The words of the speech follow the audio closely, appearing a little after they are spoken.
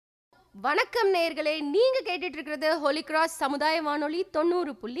வணக்கம் நேயர்களே, நீங்க கேட்டுட்டு இருக்கிறது ஹோலி கிராஸ் சமுதாய வானொலி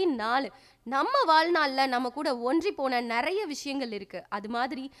 90.4. நம்ம வாழ்நாள்ல நம்ம கூட ஒன்றி போன நிறைய விஷயங்கள் இருக்கு. அது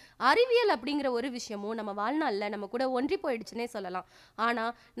மாதிரி அறிவியல் அப்படிங்கிற ஒரு விஷயமும் நம்ம வாழ்நாள்ல நம்ம கூட ஒன்றி போயிடுச்சுன்னே சொல்லலாம். ஆனா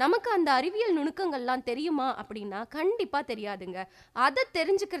நமக்கு அந்த அறிவியல் நுணுக்கங்கள்லாம் தெரியுமா அப்படின்னா கண்டிப்பா தெரியாதுங்க. அதை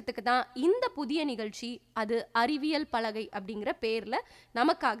தெரிஞ்சுக்கிறதுக்கு தான் இந்த புதிய நிகழ்ச்சி, அது அறிவியல் பலகை அப்படிங்கிற பேர்ல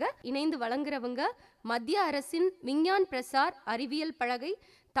நமக்காக இணைந்து வழங்குறவங்க மத்திய அரசின் விஞ்ஞான் பிரசார் அறிவியல் பலகை,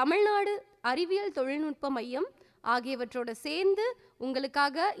 தமிழ்நாடு அறிவியல் தொழில்நுட்ப மையம் ஆகியவற்றோட சேர்ந்து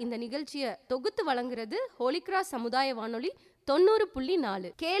உங்களுக்காக இந்த நிகழ்ச்சியை தொகுத்து வழங்குறது ஹோலி கிராஸ் சமுதாய வானொலி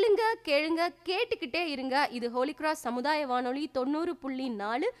 90.4. கேளுங்க கேளுங்க கேட்டுக்கிட்டே இருங்க. இது ஹோலி கிராஸ் சமுதாய வானொலி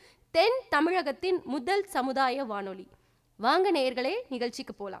 90.4, தென் தமிழகத்தின் முதல் சமுதாய வானொலி. வாங்க நேயர்களே,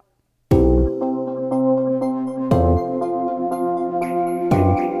 நிகழ்ச்சிக்கு போலாம்.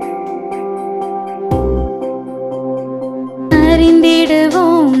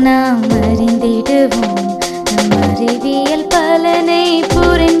 அறிந்திடுவோம், நாம் அறிந்திடுவோம், நம் அறிவியல் பலனை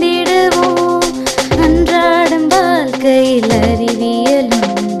புரிந்திடுவோம். அன்றாடம் வாழ்க்கையில் அறிவியல்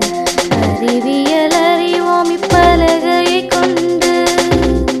உண்டு, அறிவியல் அறிவோம் இப்பலகையை கொண்டு.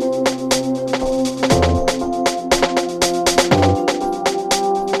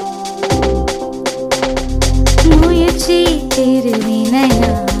 முயற்சி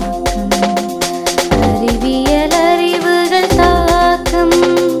திருவினையாக்கும், அறிவியல் அறிவுகள் தாக்கம்,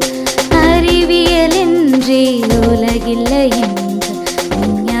 அறிவியலின்றி உலகில்லை என்று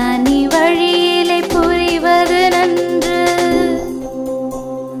விஞ்ஞானி வழியிலே புரிவது நன்று.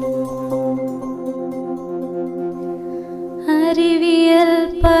 அறிவியல்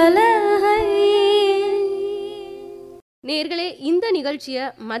பலகை. நேயர்களே, இந்த நிகழ்ச்சியை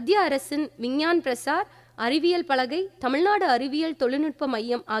மத்திய அரசின் விஞ்ஞான் பிரசார் அறிவியல் பலகை, தமிழ்நாடு அறிவியல் தொழில்நுட்ப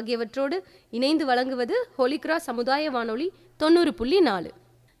மையம் ஆகியவற்றோடு இணைந்து வழங்குவது ஹோலி கிராஸ் சமுதாய வானொலி 90.4.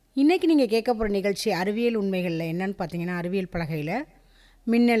 இன்றைக்கி நீங்கள் கேட்க போகிற நிகழ்ச்சி அறிவியல் உண்மைகளில் என்னன்னு பார்த்தீங்கன்னா, அறிவியல் பலகையில்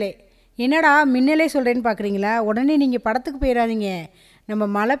மின்னலே. என்னடா மின்னலே சொல்கிறேன்னு பார்க்குறீங்களா? உடனே நீங்கள் படத்துக்கு போயிடாதீங்க. நம்ம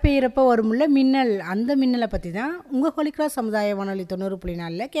மழை பெய்கிறப்ப வரும்ல மின்னல், அந்த மின்னலை பற்றி தான் உங்கள் ஹோலி கிராஸ் சமுதாய வானொலி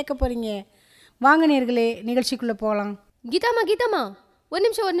 90.4 கேட்க போகிறீங்க. வாங்க நேர்களே, நிகழ்ச்சிக்குள்ளே போகலாம். கீதாமா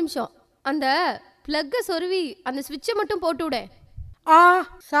ஒரு நிமிஷம். அந்த பிளக்கை சொருவி அந்த ஸ்விட்சை மட்டும் போட்டு விட.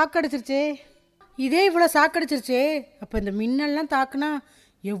 சாக்கடிச்சிருச்சே, இதே இவ்வளோ சாக்கடிச்சிருச்சே. அப்போ இந்த மின்னல்லாம் தாக்குனா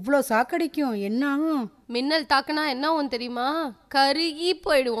எவ்வளோ சாக்கடிக்கும், என்ன ஆகும்? மின்னல் தாக்குனா என்ன ஆகும் தெரியுமா? கருகி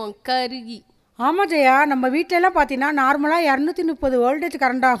போயிடுவோம், கருகி. ஆமாம் ஜெயா, நம்ம வீட்டிலலாம் பார்த்தீங்கன்னா நார்மலாக 230 வோல்டேஜ்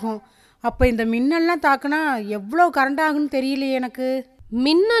கரண்ட் ஆகும். அப்போ இந்த மின்னல்லாம் தாக்குனா எவ்வளோ கரண்ட் ஆகுன்னு தெரியலையே எனக்கு.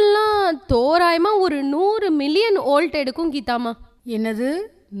 மின்னல்லாம் தோராயமா ஒரு 100 மில்லியன் வோல்ட் எடுக்கும் கீதாமா. என்னது,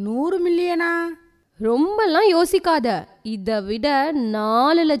 100 மில்லியனா? ரொம்பலாம் யோசிக்காத, இதை விட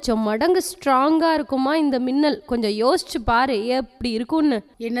 4 லட்சம் மடங்கு ஸ்ட்ராங்கா இருக்குமா இந்த மின்னல். கொஞ்சம் யோசிச்சு பாரு எப்படி இருக்கும்னு.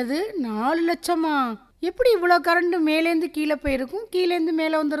 என்னது, 4 லட்சமா? எப்படி இவ்வளோ கரண்ட் மேலேருந்து கீழே போயிருக்கும், கீழேருந்து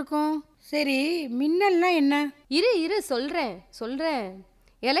மேலே வந்திருக்கும்? சரி, மின்னல்னா என்ன? இரு சொல்றேன்.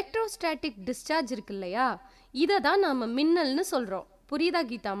 எலக்ட்ரோஸ்டாட்டிக் டிஸ்சார்ஜ் இருக்கு இல்லையா, இதை தான் நாம மின்னல்னு சொல்றோம். புரியுதா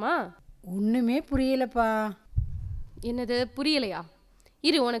கீதாமா? ஒன்றுமே புரியலப்பா. என்னது புரியலையா?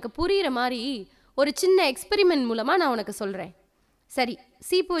 இரு, உனக்கு புரியுற மாதிரி ஒரு சின்ன எக்ஸ்பெரிமெண்ட் மூலமா நான் உனக்கு சொல்றேன். சரி,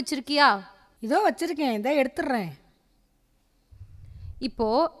 சீப்பு வச்சிருக்கியா? இதோ வச்சிருக்கேன், இதை எடுத்துடுறேன். இப்போ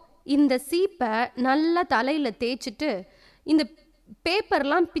இந்த சீப்பை நல்லா தலையில தேய்ச்சிட்டு இந்த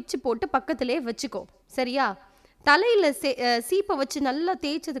பேப்பர்லாம் பிச்சு போட்டு பக்கத்திலே வச்சுக்கோ, சரியா? தலையில சீப்பை வச்சு நல்லா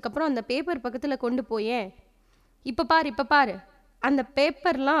தேய்ச்சதுக்கப்புறம் அந்த பேப்பர் பக்கத்தில் கொண்டு போயேன். இப்போ பாரு, அந்த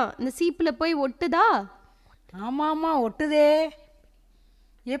பேப்பர்லாம் இந்த சீப்பில் போய் ஒட்டுதா? ஆமாம் ஒட்டுதே.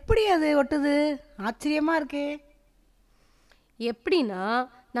 எப்படி அது ஒட்டுது? ஆச்சரியமாக இருக்கே. எப்படின்னா,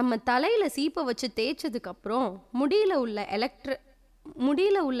 நம்ம தலையில் சீப்பை வச்சு தேய்ச்சதுக்கப்புறம் முடியில் உள்ள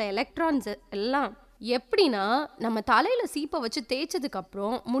எலக்ட்ரான்ஸ் எல்லாம் எப்படின்னா, நம்ம தலையில் சீப்பை வச்சு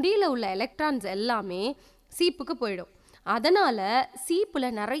தேய்ச்சதுக்கப்புறம் முடியில் உள்ள எலக்ட்ரான்ஸ் எல்லாமே சீப்புக்கு போயிடும். அதனால்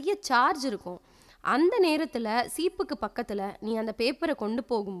சீப்பில் நிறைய சார்ஜ் இருக்கும். அந்த நேரத்தில் சீப்புக்கு பக்கத்தில் நீ அந்த பேப்பரை கொண்டு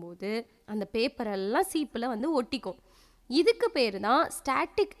போகும்போது அந்த பேப்பரெல்லாம் சீப்பில் வந்து ஒட்டிக்கும். இதுக்கு பேர் தான்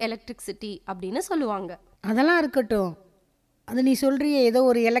ஸ்டாட்டிக் எலக்ட்ரிசிட்டி அப்படின்னு சொல்லுவாங்க. அதெல்லாம் இருக்கட்டும், அது நீ சொல்கிறிய ஏதோ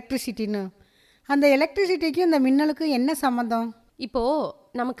ஒரு எலக்ட்ரிசிட்டின்னு, அந்த எலக்ட்ரிசிட்டிக்கும் இந்த மின்னலுக்கும் என்ன சம்மந்தம்? இப்போது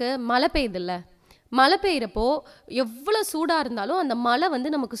நமக்கு மழை பெய்யுதுல்ல, மழை பெய்கிறப்போ எவ்வளோ சூடாக இருந்தாலும் அந்த மழை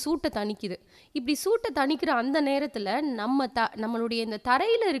வந்து நமக்கு சூட்டை தணிக்குது. இப்படி சூட்டை தணிக்கிற அந்த நேரத்தில் நம்மளுடைய இந்த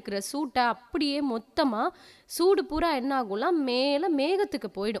தரையில் இருக்கிற சூட்டை அப்படியே மொத்தமாக சூடு பூரா என்ன ஆகும்லாம் மேலே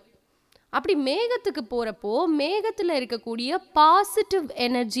மேகத்துக்கு போயிடும். அப்படி மேகத்துக்கு போகிறப்போ மேகத்தில் இருக்கக்கூடிய பாசிட்டிவ்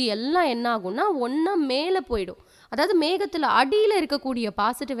எனர்ஜி எல்லாம் என்ன ஆகும்னா ஒன்றா மேலே போயிடும். அதாவது மேகத்தில் அடியில் இருக்கக்கூடிய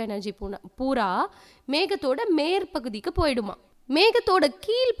பாசிட்டிவ் எனர்ஜி பூரா மேகத்தோட மேற்பகுதிக்கு போயிடுமா. மேகத்தோட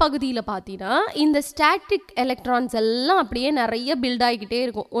கீழ் பகுதியில் பார்த்தீங்கன்னா இந்த ஸ்டாட்டிக் எலக்ட்ரான்ஸ் எல்லாம் அப்படியே நிறைய பில்ட் ஆகிக்கிட்டே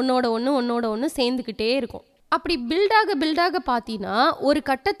இருக்கும், ஒன்னோட ஒன்று சேர்ந்துக்கிட்டே இருக்கும். அப்படி பில்டாக பார்த்தீங்கன்னா ஒரு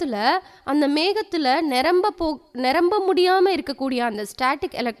கட்டத்தில் அந்த மேகத்தில் நிரம்ப முடியாமல் இருக்கக்கூடிய அந்த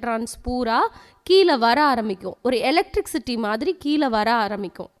ஸ்டாட்டிக் எலக்ட்ரான்ஸ் பூரா கீழே வர ஆரம்பிக்கும், ஒரு எலக்ட்ரிசிட்டி மாதிரி கீழே வர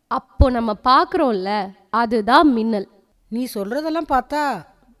ஆரம்பிக்கும். அப்போ நம்ம பார்க்குறோம்ல, அதுதான் மின்னல். நீ சொல்கிறதெல்லாம் பார்த்தா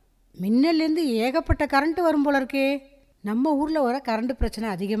மின்னல்லேருந்து ஏகப்பட்ட கரண்ட்டு வரும் போல இருக்கே. நம்ம ஊரில் வர கரண்ட் பிரச்சனை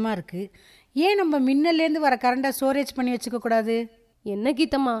அதிகமாக இருக்குது. ஏன் நம்ம மின்னல்லேருந்து வர கரண்ட்டை ஸ்டோரேஜ் பண்ணி வச்சுக்கக்கூடாது? என்ன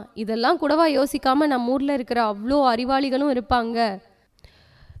கீதம்மா, இதெல்லாம் கூடவா யோசிக்காம நம்ம ஊரில் இருக்கிற அவ்வளோ அறிவாளிகளும் இருப்பாங்க.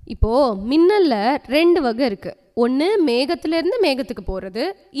 இப்போது மின்னலில் 2 வகை இருக்குது. ஒன்று மேகத்திலேருந்து மேகத்துக்கு போகிறது,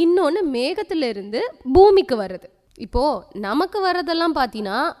 இன்னொன்று மேகத்திலேருந்து பூமிக்கு வர்றது. இப்போது நமக்கு வர்றதெல்லாம்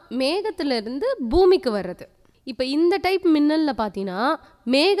பார்த்தீங்கன்னா மேகத்திலேருந்து பூமிக்கு வர்றது. இப்போ இந்த டைப் மின்னலில் பார்த்தீங்கன்னா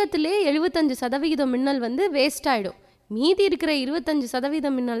மேகத்திலே 75% மின்னல் வந்து வேஸ்ட் ஆகிடும், மீதி இருக்கிற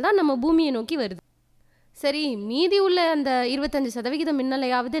 25% மின்னல் தான் நம்ம பூமியை நோக்கி வருது. சரி, மீதி உள்ள அந்த 25%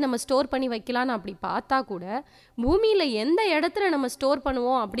 மின்னலையாவது நம்ம ஸ்டோர் பண்ணி வைக்கலான்னு அப்படி பார்த்தா கூட பூமியில் எந்த இடத்துல நம்ம ஸ்டோர்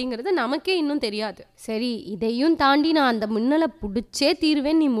பண்ணுவோம் அப்படிங்கிறது நமக்கே இன்னும் தெரியாது. சரி, இதையும் தாண்டி நான் அந்த மின்னலை பிடிச்சே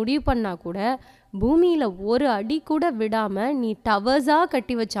தீருவேன் நீ முடிவு பண்ணா கூட பூமியில் ஒரு அடி கூட விடாமல் நீ டவர்ஸாக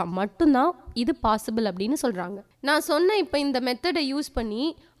கட்டி வச்சா மட்டும்தான் இது பாசிபிள் அப்படின்னு சொல்கிறாங்க. நான் சொன்ன இப்போ இந்த மெத்தடை யூஸ் பண்ணி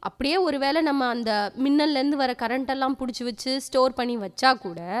அப்படியே ஒருவேளை நம்ம அந்த மின்னல்லேருந்து வர கரண்ட்டெல்லாம் பிடிச்சி வச்சு ஸ்டோர் பண்ணி வச்சா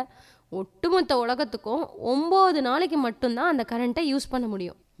கூட ஒட்டுமொத்த உலகத்துக்கும் 9 நாளைக்கு மட்டும்தான் அந்த கரண்ட்டை யூஸ் பண்ண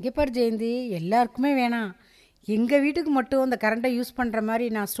முடியும். இங்கே பாரு ஜெயந்தி, எல்லாருக்குமே வேணாம், எங்கள் வீட்டுக்கு மட்டும் அந்த கரண்ட்டை யூஸ் பண்ணுற மாதிரி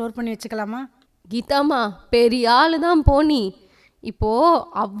நான் ஸ்டோர் பண்ணி வச்சுக்கலாமா? கீதாம்மா, பெரிய ஆளு தான் போனி. இப்போது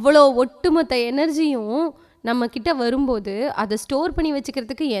அவ்வளோ ஒட்டுமொத்த எனர்ஜியும் நம்ம கிட்ட வரும்போது அதை ஸ்டோர் பண்ணி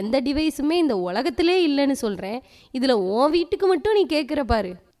வச்சுக்கிறதுக்கு எந்த டிவைஸுமே இந்த உலகத்திலே இல்லைன்னு சொல்கிறேன். இதில் உன் வீட்டுக்கு மட்டும் நீ கேட்குற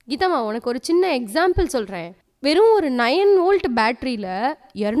பாரு. கீதாம்மா, உனக்கு ஒரு சின்ன எக்ஸாம்பிள் சொல்கிறேன். வெறும் ஒரு 9 வோல்ட் பேட்டரியில்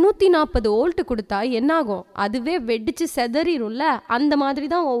 240 வோல்ட் கொடுத்தா என்னாகும்? அதுவே வெடிச்சு செதறிடும்ல, அந்த மாதிரி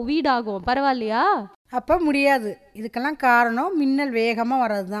தான் உன் வீடாகும். பரவாயில்லையா? அப்போ முடியாது. இதுக்கெல்லாம் காரணம் மின்னல் வேகமாக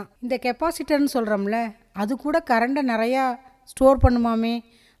வர்றது தான். இந்த கெப்பாசிட்டர்னு சொல்கிறோம்ல, அது கூட கரண்ட்டை நிறையா ஸ்டோர் பண்ணுமாமே,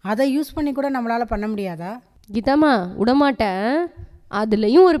 அதை யூஸ் பண்ணி கூட நம்மளால் பண்ண முடியாதா? கீதாம்மா, விடமாட்டேன்.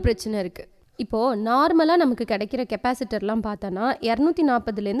 அதுலேயும் ஒரு பிரச்சனை இருக்குது. இப்போது நார்மலாக நமக்கு கிடைக்கிற கெப்பாசிட்டர்லாம் பார்த்தோன்னா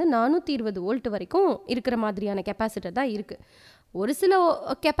 240லேருந்து 420 வோல்ட் வரைக்கும் இருக்கிற மாதிரியான கெப்பாசிட்டர் தான் இருக்குது. ஒரு சில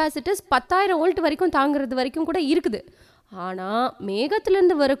கெப்பாசிட்டர்ஸ் 10,000 வோல்ட் வரைக்கும் தாங்கிறது வரைக்கும் கூட இருக்குது. ஆனால்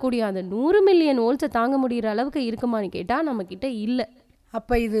மேகத்திலேருந்து வரக்கூடிய அந்த 100 மில்லியன் வோல்ட்ஸை தாங்க முடிகிற அளவுக்கு இருக்குமான்னு கேட்டால் நம்மக்கிட்ட இல்லை.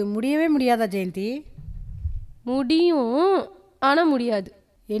 அப்போ இது முடியவே முடியாதா ஜெயந்தி? முடியும், ஆனால் முடியாது.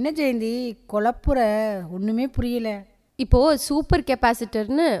 என்ன ஜெயந்தி குழப்புற, ஒன்றுமே புரியல. இப்போது சூப்பர்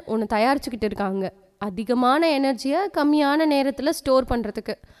கெப்பாசிட்டர்னு ஒன்று தயாரிச்சுக்கிட்டு இருக்காங்க, அதிகமான எனர்ஜியை கம்மியான நேரத்தில் ஸ்டோர்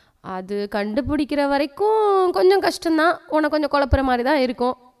பண்ணுறதுக்கு. அது கண்டுபிடிக்கிற வரைக்கும் கொஞ்சம் கஷ்டம்தான், உனக்கு கொஞ்சம் குழப்புற மாதிரி தான்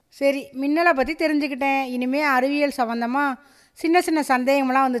இருக்கும். சரி, மின்னலை பற்றி தெரிஞ்சுக்கிட்டேன். இனிமேல் அறிவியல் சம்மந்தமாக சின்ன சின்ன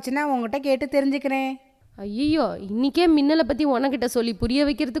சந்தேகமெல்லாம் வந்துச்சுன்னா உங்கள்கிட்ட கேட்டு தெரிஞ்சுக்கிறேன். ஐயோ, இன்றைக்கே மின்னலை பற்றி உனக்கிட்ட சொல்லி புரிய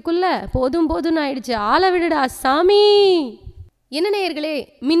வைக்கிறதுக்குள்ள போதும்னு ஆயிடுச்சு. ஆளை விடுடா சாமி. என்ன நேயர்களே,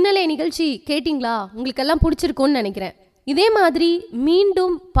 மின்னலே நிகழ்ச்சி கேட்டிங்களா? உங்களுக்கெல்லாம் பிடிச்சிருக்கும்னு நினைக்கிறேன். இதே மாதிரி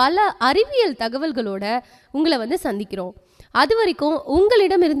மீண்டும் பல அறிவியல் தகவல்களோட உங்களை வந்து சந்திக்கிறோம். அது வரைக்கும்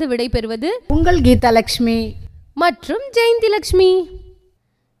உங்களிடமிருந்து விடைபெறுவது உங்கள் கீதாலக்ஷ்மி மற்றும் ஜெயந்தி லக்ஷ்மி.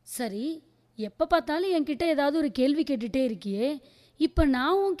 சரி, எப்போ பார்த்தாலும் என்கிட்ட ஏதாவது ஒரு கேள்வி கேட்டுகிட்டே இருக்கியே, இப்போ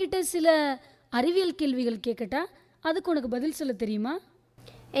நான் உன்கிட்ட சில அறிவியல் கேள்விகள் கேட்கட்டா? அதுக்கு உனக்கு பதில் சொல்ல தெரியுமா?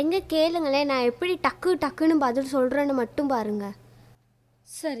 எங்கே கேளுங்களேன், நான் எப்படி டக்குன்னு பதில் சொல்கிறேன்னு மட்டும் பாருங்க.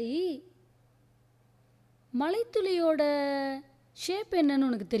 சரி, மலைத்துளியோட ஷேப் என்னன்னு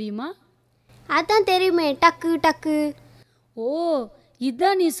உனக்கு தெரியுமா? அதான் தெரியுமே, டக்கு. ஓ,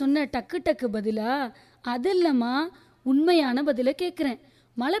 இதான் நீ சொன்ன டக்கு பதிலா? அது இல்லைம்மா, உண்மையான பதிலை கேட்குறேன்.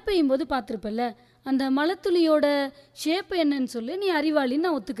 மழை பெய்யும் போது பார்த்துருப்பல்ல, அந்த மலைத்துளியோட ஷேப் என்னன்னு சொல்லி, நீ அறிவாளின்னு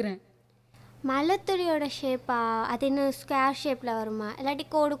நான் ஒத்துக்கிறேன். மலைத்துளியோட ஷேப்பா? அது என்ன ஸ்கொயர் ஷேப்பில் வருமா, இல்லாட்டி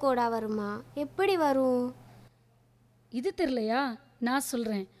கோடாக வருமா? எப்படி வரும்? இது தெரியலையா? நான்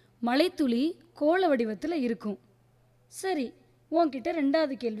சொல்கிறேன், மலைத்துளி கோள வடிவத்தில் இருக்கும். சரி, உன்கிட்ட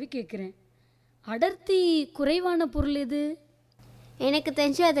 2வது கேள்வி கேட்குறேன். அடர்த்தி குறைவான பொருள் எது? எனக்கு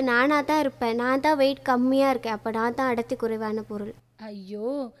தெரிஞ்சு அது நானாக தான் இருப்பேன். நான் தான் வெயிட் கம்மியாக இருக்கேன், அப்போ நான் தான் அடர்த்தி குறைவான பொருள்.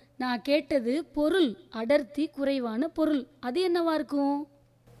 ஐயோ, நான் கேட்டது பொருள், அடர்த்தி குறைவான பொருள். அது என்னவா இருக்கும்?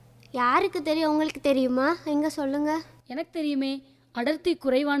 யாருக்கு தெரியும்? உங்களுக்கு தெரியுமா? எங்கே சொல்லுங்கள். எனக்கு தெரியுமே. அடர்த்தி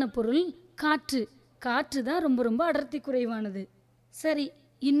குறைவான பொருள் காற்று. காற்று தான் ரொம்ப ரொம்ப அடர்த்தி குறைவானது. சரி,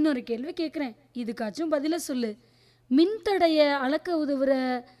 இன்னொரு கேள்வி கேட்குறேன், இதுக்காச்சும் பதில சொல்லு. மின்தடைய அளக்க உதவுற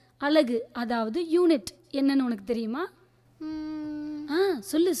அலகு, அதாவது யூனிட் என்னன்னு உனக்கு தெரியுமா?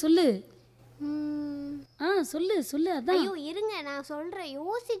 சொல்லு. சொல்லு சொல்லு. அதான். ஐயோ இருங்க, நான் சொல்கிறேன்,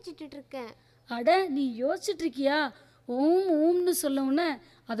 யோசிச்சுட்டு இருக்கேன். அட, நீ யோசிச்சுட்டு இருக்கியா? ஓம் ஓம்னு சொல்லவுன்னே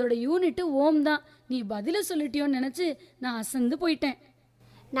அதோட யூனிட்டு ஓம் தான். நீ பதிலை சொல்லிட்டியோன்னு நினச்சி நான் அசந்து போயிட்டேன்.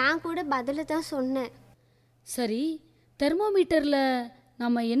 நான் கூட பதில தான் சொன்னேன். சரி, தெர்மோமீட்டரில்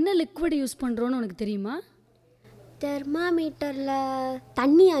நம்ம என்ன லிக்விட் யூஸ் பண்ணுறோன்னு உனக்கு தெரியுமா? தெர்மாமீட்டரில்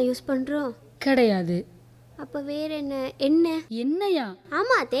தண்ணியா யூஸ் பண்ணுறோம்? கிடையாது. அப்போ வேறு என்ன? எண்ணெய். என்னையா?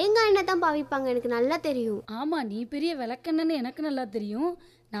 ஆமாம், தேங்காய் எண்ணெய் தான் பாவிப்பாங்க, எனக்கு நல்லா தெரியும். ஆமாம், நீ பெரிய விளக்கெண்ணன்னு எனக்கு நல்லா தெரியும்.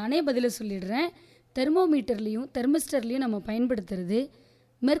 நானே பதிலை சொல்லிடுறேன். தெர்மோமீட்டர்லேயும் தெர்மிஸ்டர்லேயும் நம்ம பயன்படுத்துறது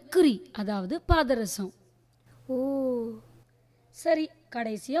மெர்க்குரி, அதாவது பாதரசம். ஓ சரி,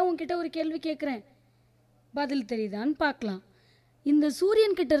 கடைசியாக உன்கிட்ட ஒரு கேள்வி கேட்குறேன், பதில் தெரியுதான்னு பார்க்கலாம். இந்த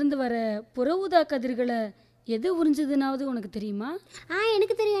சூரியன்கிட்ட இருந்து வர புற ஊதா கதிர்களை எது உறிஞ்சதுனாவது உனக்கு தெரியுமா?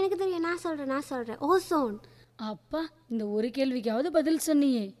 எனக்கு தெரியும், நான் சொல்கிறேன், ஓசோன். அப்பா, இந்த ஒரு கேள்விக்காவது பதில்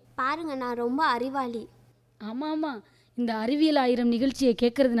சொன்னியே. பாருங்க, நான் ரொம்ப அறிவாளி. ஆமாம் ஆமாம், இந்த அறிவியல் 1000 நிகழ்ச்சியை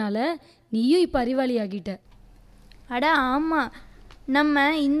கேட்கறதுனால நீயும் இப்போ அறிவாளி ஆகிட்ட. அட ஆமாம், நம்ம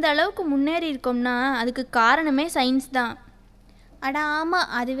இந்த அளவுக்கு முன்னேறி இருக்கோம்னா அதுக்கு காரணமே சயின்ஸ் தான். அட ஆமாம்,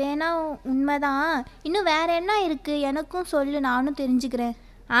 அது வேணா உண்மைதான். இன்னும் வேற என்ன இருக்குது, எனக்கும் சொல்லு, நானும் தெரிஞ்சுக்கிறேன்.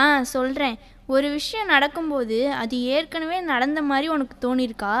 சொல்கிறேன். ஒரு விஷயம் நடக்கும்போது அது ஏற்கனவே நடந்த மாதிரி உனக்கு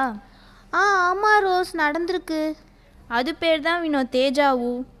தோணியிருக்கா? ஆமாம் ரோஸ், நடந்திருக்கு. அது பேர் தான்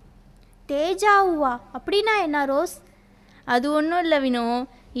தேஜாவு. தேஜாவுவா? அப்படின்னா என்ன ரோஸ்? அது ஒன்றும் இல்லை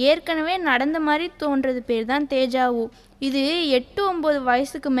ஏற்கனவே நடந்த மாதிரி தோன்றது பேர் தான் தேஜாவு. இது 8-9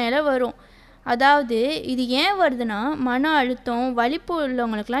 வயசுக்கு மேலே வரும். அதாவது இது ஏன் வருதுன்னா, மன அழுத்தம் வலிப்பு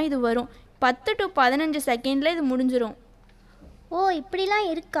உள்ளவங்களுக்கெல்லாம் இது வரும். 10 to 15 செகண்டில் இது முடிஞ்சிடும். ஓ, இப்படிலாம்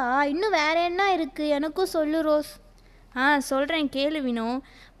இருக்கா? இன்னும் வேற என்ன இருக்குது, எனக்கும் சொல்லு ரோஸ். சொல்கிறேன் கேளு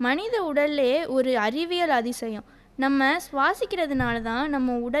மனித உடல்லே ஒரு அறிவியல் அதிசயம். நம்ம சுவாசிக்கிறதுனால தான்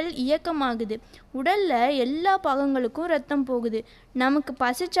நம்ம உடல் இயக்கமாகுது. உடலில் எல்லா பாகங்களுக்கும் ரத்தம் போகுது. நமக்கு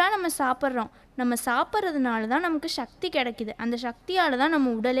பசிச்சா நம்ம சாப்பிட்றோம். நம்ம சாப்பிட்றதுனால தான் நமக்கு சக்தி கிடைக்குது. அந்த சக்தியால் தான்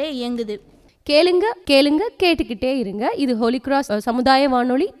நம்ம உடலே இயங்குது. கேளுங்க கேளுங்க, கேட்டுக்கிட்டே இருங்க. இது ஹோலி கிராஸ் சமுதாய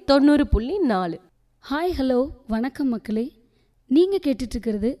வானொலி 90.4. ஹாய், ஹலோ, வணக்கம் மக்களே. நீங்கள்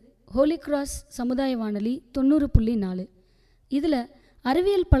கேட்டுட்ருக்கிறது ஹோலி கிராஸ் சமுதாய வானொலி 90.4. இதில்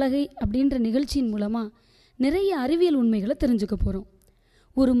அறிவியல் பலகை அப்படின்ற நிகழ்ச்சியின் மூலமாக நிறைய அறிவியல் உண்மைகளை தெரிஞ்சுக்க போகிறோம்.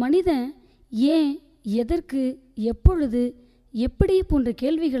 ஒரு மனிதன் ஏன், எதற்கு, எப்பொழுது, எப்படி போன்ற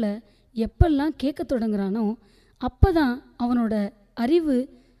கேள்விகளை எப்பெல்லாம் கேட்க தொடங்குறானோ அப்போ தான் அவனோட அறிவு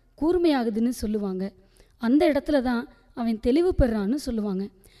கூர்மையாகுதுன்னு சொல்லுவாங்க. அந்த இடத்துல தான் அவன் தெளிவு பெறான்னு சொல்லுவாங்க.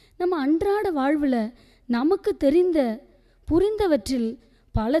 நம்ம அன்றாட வாழ்வில் நமக்கு புரிந்தவற்றில்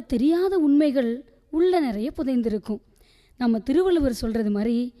பல தெரியாத உண்மைகள் உள்ள நிறைய புதைந்திருக்கும். நம்ம திருவள்ளுவர் சொல்கிறது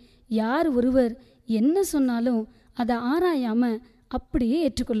மாதிரி, யார் ஒருவர் என்ன சொன்னாலும் அதை ஆராயாமல் அப்படியே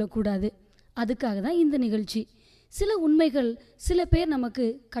ஏற்றுக்கொள்ளக்கூடாது. அதுக்காக தான் இந்த நிகழ்ச்சி. சில உண்மைகள் சில பேர் நமக்கு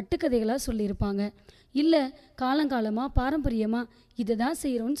கட்டுக்கதைகளாக சொல்லியிருப்பாங்க, இல்லை காலங்காலமாக பாரம்பரியமாக இதை தான்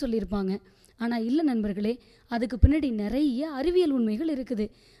செய்கிறோன்னு சொல்லியிருப்பாங்க. ஆனால் இல்லை நண்பர்களே, அதுக்கு பின்னாடி நிறைய அறிவியல் உண்மைகள் இருக்குது.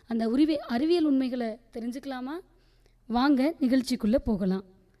 அந்த அறிவியல் உண்மைகளை தெரிஞ்சுக்கலாமா? வாங்க நிகழ்ச்சிக்குள்ளே போகலாம்.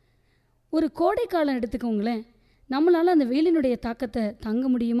 ஒரு கோடை காலம் எடுத்துக்கோங்களேன். நம்மளால் அந்த வெயிலினுடைய தாக்கத்தை தாங்க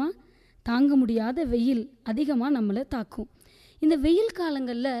முடியுமா? தாங்க முடியாத வெயில் அதிகமாக நம்மளை தாக்கும். இந்த வெயில்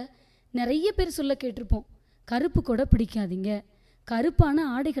காலங்களில் நிறைய பேர் சொல்ல கேட்டிருப்போம், கருப்பு கூட பிடிக்காதீங்க, கருப்பான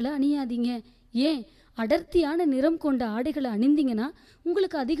ஆடைகளை அணியாதீங்க, ஏன் அடர்த்தியான நிறம் கொண்ட ஆடைகளை அணிந்திங்கன்னா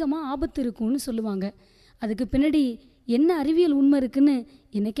உங்களுக்கு அதிகமாக ஆபத்து இருக்கும்னு சொல்லுவாங்க. அதுக்கு பின்னாடி என்ன அறிவியல் உண்மை இருக்குன்னு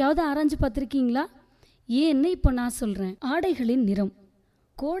என்னைக்காவது ஆராய்ஞ்சு பார்த்துருக்கீங்களா? ஏன்னு இப்போ நான் சொல்கிறேன். ஆடைகளின் நிறம்.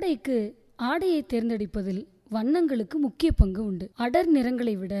 கோடைக்கு ஆடையை தேர்ந்தெடுப்பதில் வண்ணங்களுக்கு முக்கிய பங்கு உண்டு. அடர்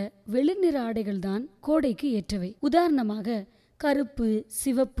நிறங்களை விட வெளிர்நிற ஆடைகள் தான் கோடைக்கு ஏற்றவை. உதாரணமாக கருப்பு,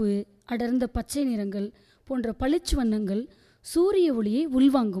 சிவப்பு, அடர்ந்த பச்சை நிறங்கள் போன்ற பளிச்சு வண்ணங்கள் சூரிய ஒளியை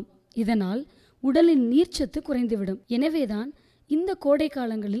உள்வாங்கும். இதனால் உடலின் நீர்ச்சத்து குறைந்துவிடும். எனவேதான் இந்த கோடை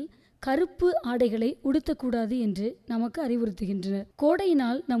காலங்களில் கருப்பு ஆடைகளை உடுத்தக்கூடாது என்று நமக்கு அறிவுறுத்துகின்றனர்.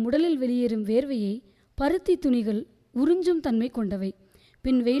 கோடையினால் நம் உடலில் வெளியேறும் வேர்வையை பருத்தி துணிகள் உறிஞ்சும் தன்மை கொண்டவை.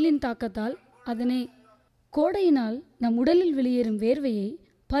 பின் வெயிலின் தாக்கத்தால் கோடையினால் நம் உடலில் வெளியேறும் வேர்வையை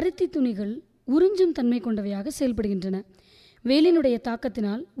பருத்தி துணிகள் உறிஞ்சும் தன்மை கொண்டவையாக செயல்படுகின்றன. வெயிலினுடைய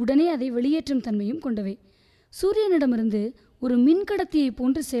தாக்கத்தினால் உடனே அதை வெளியேற்றும் தன்மையும் கொண்டவை. சூரியனிடமிருந்து ஒரு மின்கடத்தியை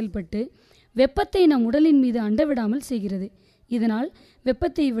போன்று செயல்பட்டு வெப்பத்தை நம் உடலின் மீது அண்டவிடாமல் செய்கிறது. இதனால்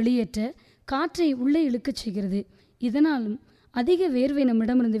வெப்பத்தை வெளியேற்ற காற்றை உள்ளே இழுக்கச் செய்கிறது. இதனாலும் அதிக வேர்வை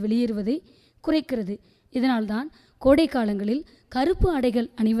நம்மிடமிருந்து வெளியேறுவதை குறைக்கிறது. இதனால்தான் கோடை காலங்களில் கருப்பு ஆடைகள்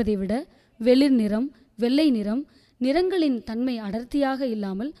அணிவதை விட வெளிர் நிறம், வெள்ளை நிறம் நிறங்களின் தன்மை அடர்த்தியாக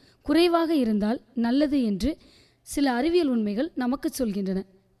இல்லாமல் குறைவாக இருந்தால் நல்லது என்று சில அறிவியல் உண்மைகள் நமக்கு சொல்கின்றன.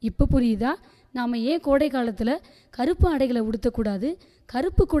 இப்போ புரியுதா? நாம் ஏன் கோடை காலத்தில் கருப்பு ஆடைகளை உடுத்தக்கூடாது,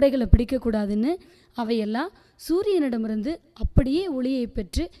 கருப்பு குடைகளை பிடிக்கக்கூடாதுன்னு அவையெல்லாம் சூரியனிடமிருந்து அப்படியே ஒளியை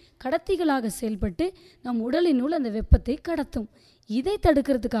பெற்று கடத்திகளாக செயல்பட்டு நம் உடலினுள் அந்த வெப்பத்தை கடத்தும். இதை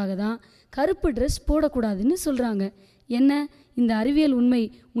தடுக்கிறதுக்காக தான் கருப்பு ட்ரெஸ் போடக்கூடாதுன்னு சொல்கிறாங்க. என்ன, இந்த அறிவியல் உண்மை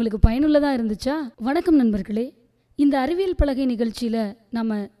உங்களுக்கு பயனுள்ளதாக இருந்துச்சா? வணக்கம் நண்பர்களே. இந்த அறிவியல் பலகை நிகழ்ச்சியில்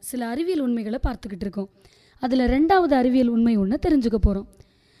நம்ம சில அறிவியல் உண்மைகளை பார்த்துக்கிட்டு இருக்கோம். அதில் 2வது அறிவியல் உண்மை ஒன்று தெரிஞ்சுக்க போகிறோம்.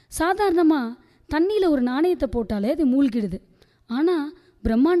 சாதாரணமாக தண்ணியில் ஒரு நாணயத்தை போட்டாலே அது மூழ்கிடுது. ஆனால்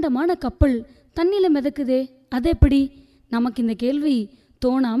பிரம்மாண்டமான கப்பல் தண்ணியில் மிதக்குதே, அது எப்படி? நமக்கு இந்த கேள்வி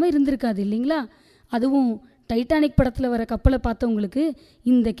தோணாமல் இருந்திருக்காது இல்லைங்களா? அதுவும் டைட்டானிக் படத்தில் வர கப்பலை பார்த்தவங்களுக்கு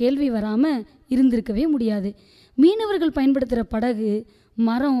இந்த கேள்வி வராமல் இருந்திருக்கவே முடியாது. மீனவர்கள் பயன்படுத்துகிற படகு,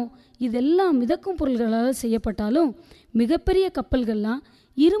 மரம் இதெல்லாம் மிதக்கும் பொருள்களால் செய்யப்பட்டாலும் மிகப்பெரிய கப்பல்கள்லாம்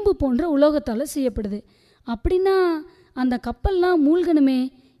இரும்பு போன்ற உலோகத்தால் செய்யப்படுது. அப்படின்னா அந்த கப்பல்லாம் மூழ்கணுமே,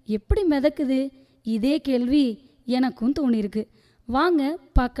 எப்படி மிதக்குது? இதே கேள்வி எனக்கும் தோணியிருக்கு. வாங்க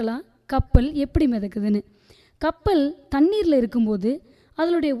பார்க்கலாம் கப்பல் எப்படி மிதக்குதுன்னு. கப்பல் தண்ணீரில் இருக்கும்போது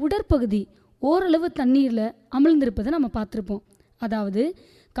அதனுடைய உடற்பகுதி ஓரளவு தண்ணீரில் அமிழ்ந்திருப்பதை நம்ம பார்த்துருப்போம். அதாவது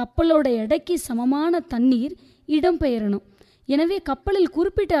கப்பலோட எடைக்கு சமமான தண்ணீர் இடம்பெயரணும். எனவே கப்பலில்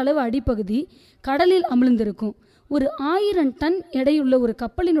குறிப்பிட்ட அளவு அடிப்பகுதி கடலில் அமிழ்ந்திருக்கும். ஒரு 1000 டன் எடையுள்ள ஒரு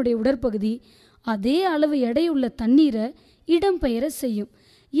கப்பலினுடைய உடற்பகுதி அதே அளவு எடையுள்ள தண்ணீரை இடம்பெயர செய்யும்.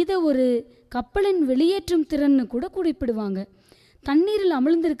 இதை ஒரு கப்பலின் வெளியேற்றும் திறன்னு கூட குறிப்பிடுவாங்க. தண்ணீரில்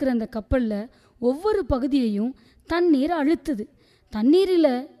அமிழ்ந்திருக்கிற அந்த கப்பலில் ஒவ்வொரு பகுதியையும் தண்ணீர் அழுத்துது.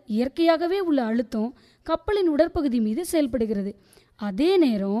 தண்ணீரில் இயற்கையாகவே உள்ள அழுத்தம் கப்பலின் உடற்பகுதி மீது செயல்படுகிறது. அதே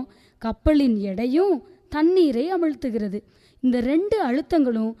நேரம் கப்பலின் எடையும் தண்ணீரை அமிழ்த்துகிறது. இந்த 2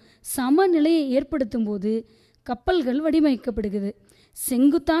 அழுத்தங்களும் சமநிலையை ஏற்படுத்தும் போது கப்பல்கள் வடிவமைக்கப்படுகிறது.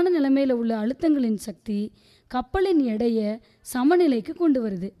 செங்குத்தான நிலைமையில் உள்ள அழுத்தங்களின் சக்தி கப்பலின் எடையை சமநிலைக்கு கொண்டு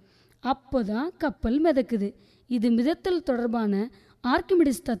வருது. அப்போதான் கப்பல் மிதக்குது. இது மிதத்தல் தொடர்பான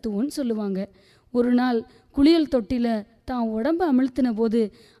ஆர்க்கிமிடிஸ் தத்துவம்னு சொல்லுவாங்க. ஒரு நாள் குளியல் தொட்டியில் தான் உடம்பை அமிழ்த்தின போது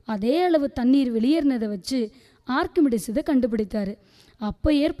அதே அளவு தண்ணீர் வெளியேறினதை வச்சு ஆர்க்கிமிடிஸ் இதை கண்டுபிடித்தார். அப்போ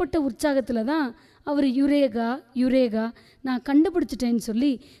ஏற்பட்ட உற்சாகத்தில் தான் அவர் யுரேகா யுரேகா நான் கண்டுபிடிச்சிட்டேன்னு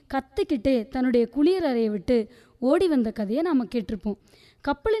சொல்லி கத்திக்கிட்டே தன்னுடைய குளியல் அறையை விட்டு ஓடி வந்த கதையை நாம் கேட்டிருப்போம்.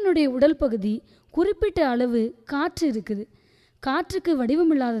 கப்பலினுடைய உடல் பகுதி குறிப்பிட்ட அளவு காற்று இருக்குது. காற்றுக்கு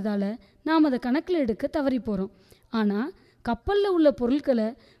வடிவம் இல்லாததால் நாம் அதை கணக்கில் எடுக்க தவறி போகிறோம். ஆனால் கப்பலில் உள்ள பொருட்களை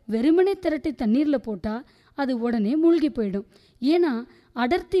வெறுமனே திரட்டி தண்ணீரில் போட்டால் அது உடனே மூழ்கி போயிடும். ஏன்னா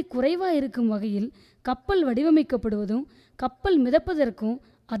அடர்த்தி குறைவாக இருக்கும் வகையில் கப்பல் வடிவமைக்கப்படுவதும் கப்பல் மிதப்பதற்கும்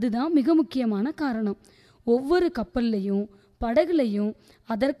அதுதான் மிக முக்கியமான காரணம். ஒவ்வொரு கப்பல்லையும் படகுலையும்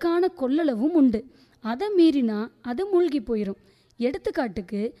அதற்கான கொள்ளளவும் உண்டு. அதை மீறினா அது மூழ்கி போயிடும்.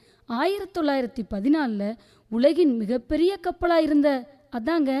 எடுத்துக்காட்டுக்கு 1914 உலகின் மிகப்பெரிய கப்பலாக இருந்த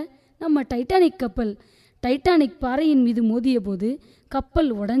அதாங்க நம்ம டைட்டானிக் கப்பல். டைட்டானிக் பாறையின் மீது மோதிய போது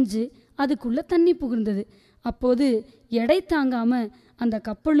கப்பல் உடைஞ்சு அதுக்குள்ளே தண்ணி புகுந்தது. அப்போது எடை தாங்காமல் அந்த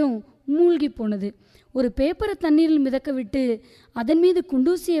கப்பலும் மூழ்கி போனது. ஒரு பேப்பரை தண்ணீரில் மிதக்க விட்டு அதன் மீது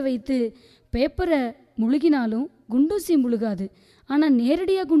குண்டூசியை வைத்து பேப்பரை முழுகினாலும் குண்டூசி முழுகாது. ஆனால்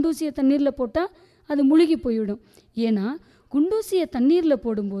நேரடியாக குண்டூசியை தண்ணீரில் போட்டால் அது முழுகி போய்விடும். ஏன்னா குண்டூசியை தண்ணீரில்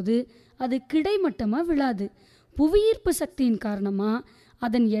போடும்போது அது கிடைமட்டமாக விழாது. புவியீர்ப்பு சக்தியின் காரணமாக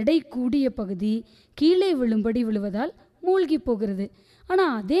அதன் எடை கூடிய பகுதி கீழே விழும்படி விழுவதால் மூழ்கி போகிறது.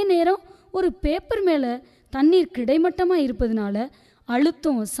 ஆனால் அதே நேரம் ஒரு பேப்பர் மேலே தண்ணீர் கிடைமட்டமாக இருப்பதனால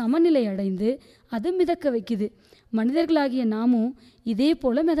அழுத்தம் சமநிலை அடைந்து அது மிதக்க வைக்குது. மனிதர்களாகிய நாமும் இதே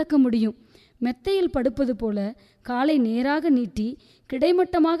போல் மிதக்க முடியும். மெத்தையில் படுப்பது போல காலை நேராக நீட்டி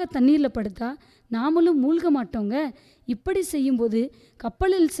கிடைமட்டமாக தண்ணீரில் படுத்தா நாமளும் மூழ்க மாட்டோங்க. இப்படி செய்யும்போது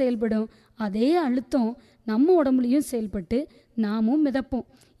கப்பலில் செயல்படும் அதே அழுத்தம் நம்ம உடம்புலையும் செயல்பட்டு நாமும் மிதப்போம்.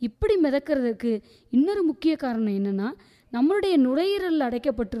 இப்படி மிதக்கிறதுக்கு இன்னொரு முக்கிய காரணம் என்னென்னா, நம்மளுடைய நுரையீரலில்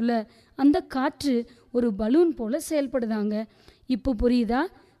அடைக்கப்பட்டுள்ள அந்த காற்று ஒரு பலூன் போல் செயல்படுதாங்க. இப்போ புரியுதா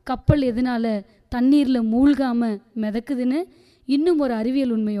கப்பல் எதனால் தண்ணீரில் மூழ்காமல் மிதக்குதுன்னு? இன்னும் ஒரு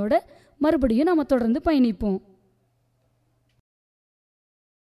அறிவியல் உண்மையோட மறுபடியும் நம்ம தொடர்ந்து பயணிப்போம்.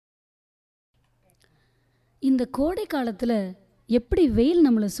 இந்த கோடை காலத்தில் எப்படி வெயில்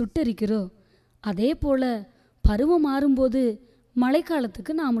நம்மளை சுட்டரிக்கிறோ அதே போல் பருவம் மாறும்போது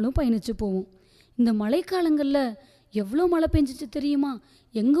மழைக்காலத்துக்கு நாமளும் பயணித்து போவோம். இந்த மழைக்காலங்களில் எவ்வளோ மழை பெஞ்சிச்சு தெரியுமா?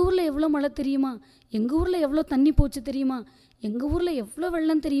 எங்கள் ஊரில் எவ்வளோ மழை தெரியுமா? எங்கள் ஊரில் எவ்வளோ தண்ணி போச்சு தெரியுமா? எங்கள் ஊரில் எவ்வளோ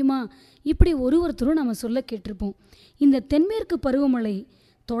வெள்ளம் தெரியுமா? இப்படி ஒருத்தரும் நம்ம சொல்ல கேட்டிருப்போம். இந்த தென்மேற்கு பருவமழை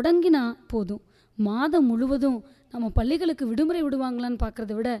தொடங்கினா போதும் மாதம் முழுவதும் நம்ம பள்ளிகளுக்கு விடுமுறை விடுவாங்களான்னு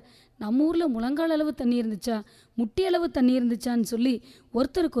பார்க்குறத விட நம்ம ஊரில் முழங்கால் அளவு தண்ணி இருந்துச்சா முட்டி அளவு தண்ணி இருந்துச்சான்னு சொல்லி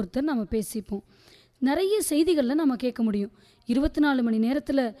ஒருத்தருக்கு ஒருத்தர் நம்ம பேசிப்போம். நிறைய செய்திகளில் நம்ம கேட்க முடியும். 24 மணி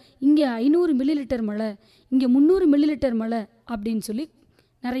நேரத்தில் இங்கே 500 மில்லிலிட்டர் மழை, இங்கே 300 மில்லிலிட்டர் மழை அப்படின்னு சொல்லி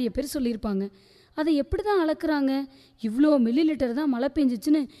நிறைய பேர் சொல்லியிருப்பாங்க. அதை எப்படி தான் அளக்குறாங்க? இவ்வளோ மில்லிலிட்டர் தான் மழை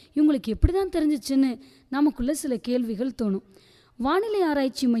பெஞ்சிச்சுன்னு இவங்களுக்கு எப்படி தான் தெரிஞ்சிச்சுன்னு நமக்குள்ள சில கேள்விகள் தோணும். வானிலை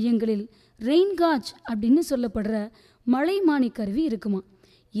ஆராய்ச்சி மையங்களில் ரெயின் காஜ் அப்படின்னு சொல்லப்படுற மழைமானி கருவி இருக்குமா.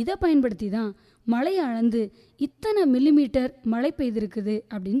 இதை பயன்படுத்தி தான் மழையை அளந்து இத்தனை மில்லிமீட்டர் மழை பெய்திருக்குது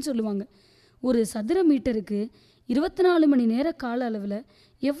அப்படின்னு சொல்லுவாங்க. ஒரு சதுர மீட்டருக்கு 24 மணி நேர கால அளவில்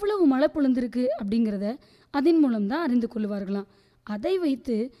எவ்வளவு மழை பொழிந்திருக்கு அப்படிங்கிறத அதன் மூலம்தான் அறிந்து கொள்வார்களாம். அதை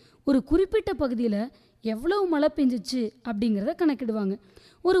வைத்து ஒரு குறிப்பிட்ட பகுதியில் எவ்வளவு மழை பெஞ்சிச்சு அப்படிங்கிறத கணக்கிடுவாங்க.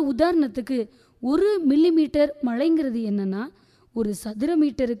 ஒரு உதாரணத்துக்கு 1 மில்லிமீட்டர் மழைங்கிறது என்னன்னா ஒரு சதுர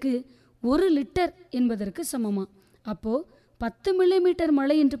மீட்டருக்கு 1 லிட்டர் என்பதற்கு சமமா. அப்போது 10 மில்லிமீட்டர்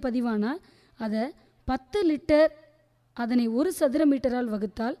மழை என்று பதிவானால் அதை 10 லிட்டர், அதனை 1 சதுர மீட்டரால்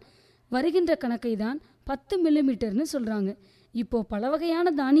வகுத்தால் வருகின்ற கணக்கை தான் 10 மில்லிமீட்டர்னு சொல்கிறாங்க. இப்போது பல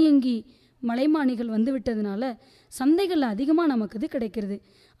வகையான தானியங்கி மலைமானிகள் வந்து விட்டதுனால சந்தைகளில் அதிகமாக நமக்கு இது கிடைக்கிறது.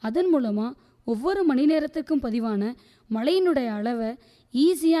 அதன் மூலமாக ஒவ்வொரு மணி நேரத்துக்கும் பதிவான மழையினுடைய அளவை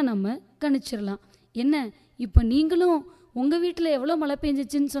ஈஸியாக நம்ம கணிச்சிடலாம். என்ன, இப்போ நீங்களும் உங்கள் வீட்டில் எவ்வளோ மழை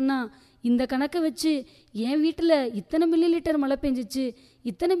பெஞ்சிச்சின்னு சொன்னால் இந்த கணக்கை வச்சு என் வீட்டில் இத்தனை மில்லிலிட்டர் மழை பெஞ்சிச்சு,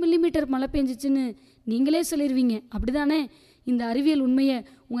 இத்தனை மில்லிமீட்டர் மழை பெஞ்சிச்சுன்னு நீங்களே சொல்லிடுவீங்க, அப்படி தானே? இந்த அறிவியல் உண்மையை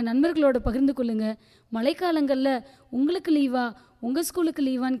உங்கள் நண்பர்களோட பகிர்ந்து கொள்ளுங்கள். மழைக்காலங்களில் உங்களுக்கு லீவா, உங்கள் ஸ்கூலுக்கு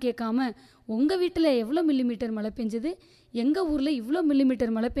லீவான்னு கேட்காம உங்கள் வீட்டில் எவ்வளோ மில்லிமீட்டர் மழை பெஞ்சது, எங்கள் ஊரில் இவ்வளோ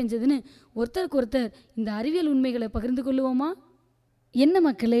மில்லிமீட்டர் மழை பெஞ்சதுன்னு ஒருத்தருக்கு ஒருத்தர் இந்த அறிவியல் உண்மைகளை பகிர்ந்து கொள்ளுவோமா? என்ன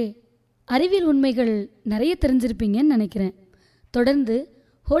மக்களே, அறிவியல் உண்மைகள் நிறைய தெரிஞ்சிருப்பீங்கன்னு நினைக்கிறேன். தொடர்ந்து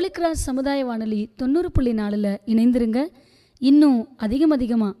ஹோலி கிராஸ் சமுதாய வானொலி 90.4 இணைந்திருங்க. இன்னும்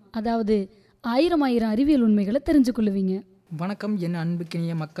அதிகமாக, அதாவது 1000 அறிவியல் உண்மைகளை தெரிஞ்சு கொள்ளுவீங்க. வணக்கம் என்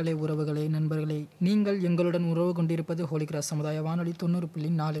அன்புக்கினிய மக்களே, உறவுகளே, நண்பர்களே. நீங்கள் எங்களுடன் உறவு கொண்டிருப்பது ஹோலி கிராஸ் சமுதாய வானொலி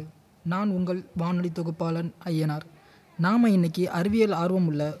 90.4. நான் உங்கள் வானொலி தொகுப்பாளன் ஐயனார். நாம் இன்னைக்கு அறிவியல் ஆர்வம்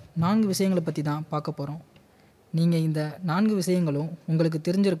உள்ள 4 விஷயங்களை பற்றி தான் பார்க்க போகிறோம். நீங்கள் இந்த 4 விஷயங்களும் உங்களுக்கு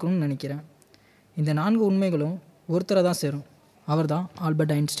தெரிஞ்சிருக்கணும்னு நினைக்கிறேன். இந்த 4 உண்மைகளும் ஒருத்தரை தான் சேரும். அவர் தான்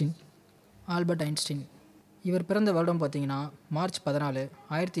ஆல்பர்ட் ஐன்ஸ்டீன். ஆல்பர்ட் ஐன்ஸ்டீன் இவர் பிறந்த வருடம் பார்த்திங்கன்னா மார்ச் 14,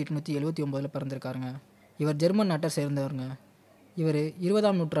 1879 பிறந்திருக்காருங்க. இவர் ஜெர்மன் நாட்டை சேர்ந்தவருங்க. இவர்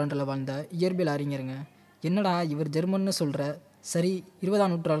 20ஆம் நூற்றாண்டில் வாழ்ந்த இயற்பியல் அறிஞருங்க. என்னடா இவர் ஜெர்மன்னு சொல்கிற, சரி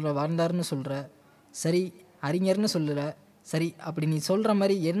 20ஆம் நூற்றாண்டில் வாழ்ந்தார்னு சொல்கிற, சரி அறிஞர்னு சொல்கிற, சரி அப்படி நீ சொல்கிற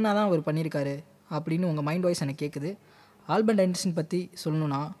மாதிரி என்ன தான் அவர் பண்ணியிருக்காரு அப்படின்னு உங்கள் மைண்ட் வாய்ஸ் எனக்கு கேட்குது. ஆல்பர்ட் ஐன்ஸ்டீன் பற்றி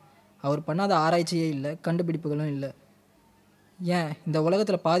சொல்லணுன்னா அவர் பண்ணாத ஆராய்ச்சியே இல்லை, கண்டுபிடிப்புகளும் இல்லை, ஏன் இந்த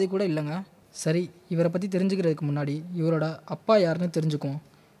உலகத்தில் பாதி கூட இல்லைங்க. சரி, இவரை பற்றி தெரிஞ்சுக்கிறதுக்கு முன்னாடி இவரோட அப்பா யாருன்னு தெரிஞ்சுக்குவோம்.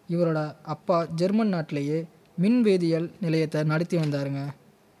 இவரோட அப்பா ஜெர்மன் நாட்டிலேயே மின்வேதியியல் நிலையத்தை நடத்தி வந்தாருங்க.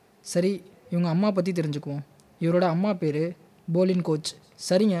 சரி, இவங்க அம்மா பற்றி தெரிஞ்சுக்குவோம். இவரோட அம்மா பேர் போலின் கோச்.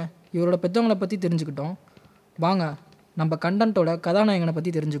 சரிங்க, இவரோட பெற்றவங்களை பற்றி தெரிஞ்சுக்கிட்டோம். வாங்க நம்ம கண்டென்ட்டோட கதாநாயகனை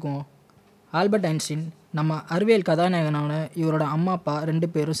பற்றி தெரிஞ்சுக்குவோம். ஆல்பர்ட் ஐன்ஸ்டீன் நம்ம அறிவியல் கதாநாயகனான இவரோட அம்மா அப்பா 2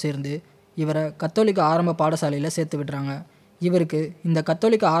 பேரும் சேர்ந்து இவரை கத்தோலிக்க ஆரம்ப பாடசாலையில் சேர்த்து விடுறாங்க. இவருக்கு இந்த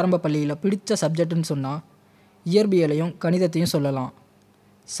கத்தோலிக்க ஆரம்ப பள்ளியில் பிடித்த சப்ஜெக்டுன்னு சொன்னால் இயற்பியலையும் கணிதத்தையும் சொல்லலாம்.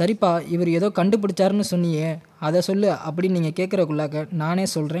 சரிப்பா, இவர் ஏதோ கண்டுபிடிச்சாருன்னு சொன்னியே, அதை சொல்லு அப்படின்னு நீங்கள் கேட்குறக்குள்ளாக்க நானே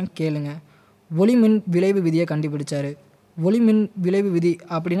சொல்கிறேன், கேளுங்க. ஒளிமின் விளைவு விதியை கண்டுபிடிச்சாரு. ஒளிமின் விளைவு விதி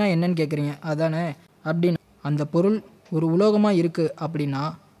அப்படின்னா என்னன்னு கேட்குறீங்க, அதானே? அப்படின்னு அந்த பொருள் ஒரு உலோகமாக இருக்குது அப்படின்னா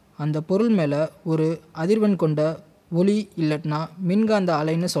அந்த பொருள் மேலே ஒரு அதிர்வெண் கொண்ட ஒளி இல்லைன்னா மின்காந்த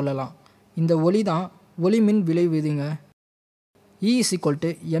அலைன்னு சொல்லலாம். இந்த ஒளி தான் ஒளிமின் விளைவு விதிங்க. E =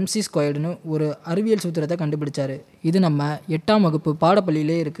 mc²ன்னு ஒரு அறிவியல் சூத்திரத்தை கண்டுபிடிச்சாரு. இது நம்ம 8ஆம் வகுப்பு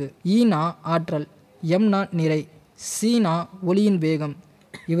பாடப்பள்ளியிலே இருக்குது. ஈனா ஆற்றல், எம்னா நிறை, சீனா ஒளியின் வேகம்.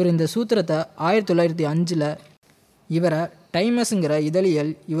 இவர் இந்த சூத்திரத்தை 1905 இவரை டைமஸுங்கிற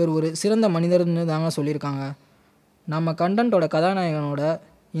இதழியல் இவர் ஒரு சிறந்த மனிதர்னு தாங்க சொல்லியிருக்காங்க. நம்ம கண்டென்ட்டோட கதாநாயகனோட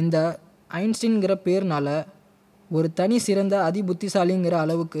இந்த ஐன்ஸ்டீன்கிற பேர்னால ஒரு தனி சிறந்த அதிபுத்திசாலிங்கிற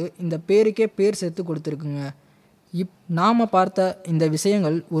அளவுக்கு இந்த பேருக்கே பேர் சேர்த்து கொடுத்துருக்குங்க. நாம் பார்த்த இந்த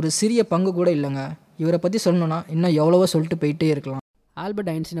விஷயங்கள் ஒரு சிறிய பங்கு கூட இல்லைங்க. இவரை பற்றி சொல்லணுன்னா இன்னும் எவ்வளவோ சொல்லிட்டு போயிட்டே இருக்கலாம்.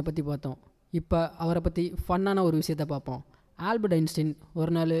 ஆல்பர்ட் ஐன்ஸ்டீனை பற்றி பார்த்தோம். இப்போ அவரை பற்றி ஃபன்னான ஒரு விஷயத்தை பார்ப்போம். ஆல்பர்ட் ஐன்ஸ்டீன்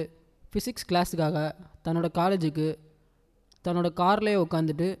ஒரு நாள் ஃபிசிக்ஸ் கிளாஸுக்காக தன்னோட காலேஜுக்கு தன்னோட கார்லேயே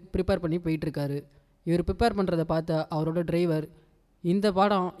உட்காந்துட்டு ப்ரிப்பேர் பண்ணி போயிட்டுருக்காரு. இவர் ப்ரிப்பேர் பண்ணுறதை பார்த்த அவரோட டிரைவர், இந்த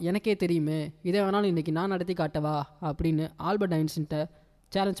பாடம் எனக்கே தெரியுமே, இதை வேணாலும் இன்றைக்கி நான் நடத்தி காட்டவா அப்படின்னு ஆல்பர்ட் ஐன்ஸ்டீன்கிட்ட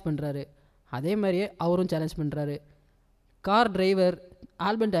சேலஞ்ச் பண்ணுறாரு. அதே மாதிரியே அவரும் சேலஞ்ச் பண்ணுறாரு. கார் டிரைவர்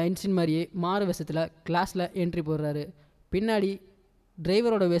ஆல்பர்ட் ஐன்ஸ்டீன் மாதிரியே மாறு வேஷத்தில் கிளாஸில் என்ட்ரி போடுறாரு. பின்னாடி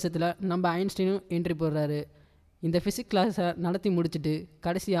டிரைவரோட வேஷத்தில் நம்ம ஐன்ஸ்டீனும் என்ட்ரி போடுறாரு. இந்த ஃபிசிக்ஸ் கிளாஸை நடத்தி முடிச்சுட்டு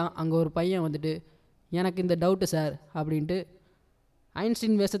கடைசியாக அங்கே ஒரு பையன் வந்துட்டு, எனக்கு இந்த டவுட்டு சார் அப்படின்ட்டு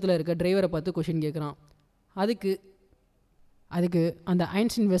ஐன்ஸ்டீன் வேஷத்தில் இருக்க டிரைவரை பார்த்து கொஷின் கேட்குறான். அதுக்கு அந்த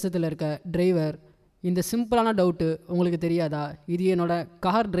ஐன்ஸ்டீன் வேஷத்தில் இருக்க டிரைவர், இந்த சிம்பிளான டவுட்டு உங்களுக்கு தெரியாதா, இது என்னோட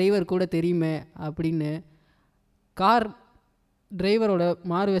கார் டிரைவர் கூட தெரியுமே அப்படின்னு கார் டிரைவரோட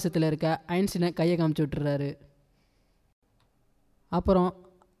மாறு வேஷத்தில் இருக்க ஐன்ஸ்டீனை கையை காமிச்சு விட்டுறாரு. அப்புறம்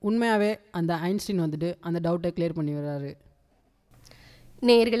உண்மையாகவே அந்த ஐன்ஸ்டீன் வந்துட்டு அந்த டவுட்டை கிளியர் பண்ணி வர்றாரு.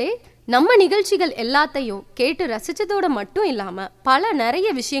 நேயர்களே, நம்ம நிகழ்ச்சிகள் எல்லாத்தையும் கேட்டு ரசித்ததோடு மட்டும் இல்லாமல் நிறைய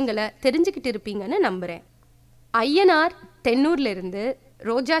விஷயங்களை தெரிஞ்சுக்கிட்டு இருப்பீங்கன்னு நம்புகிறேன். ஐயனார் தென்னூர்லேருந்து,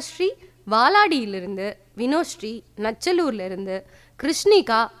 ரோஜாஸ்ரீ வாலாடியிலிருந்து, வினோஸ்ரீ நச்சலூர்லேருந்து,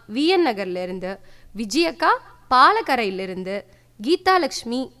 கிருஷ்ணிகா விஎன் நகர்லேருந்து, விஜயக்கா பாலக்கரையிலிருந்து,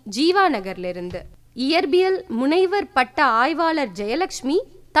 கீதாலக்ஷ்மி ஜீவா நகர்லேருந்து, இயற்பியல் முனைவர் பட்ட ஆய்வாளர் ஜெயலக்ஷ்மி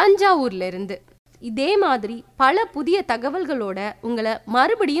தஞ்சாவூர்லேருந்து, இதே மாதிரி பல புதிய தகவல்களோட உங்களை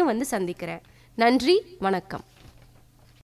மறுபடியும் வந்து சந்திக்கிறேன். நன்றி, வணக்கம்.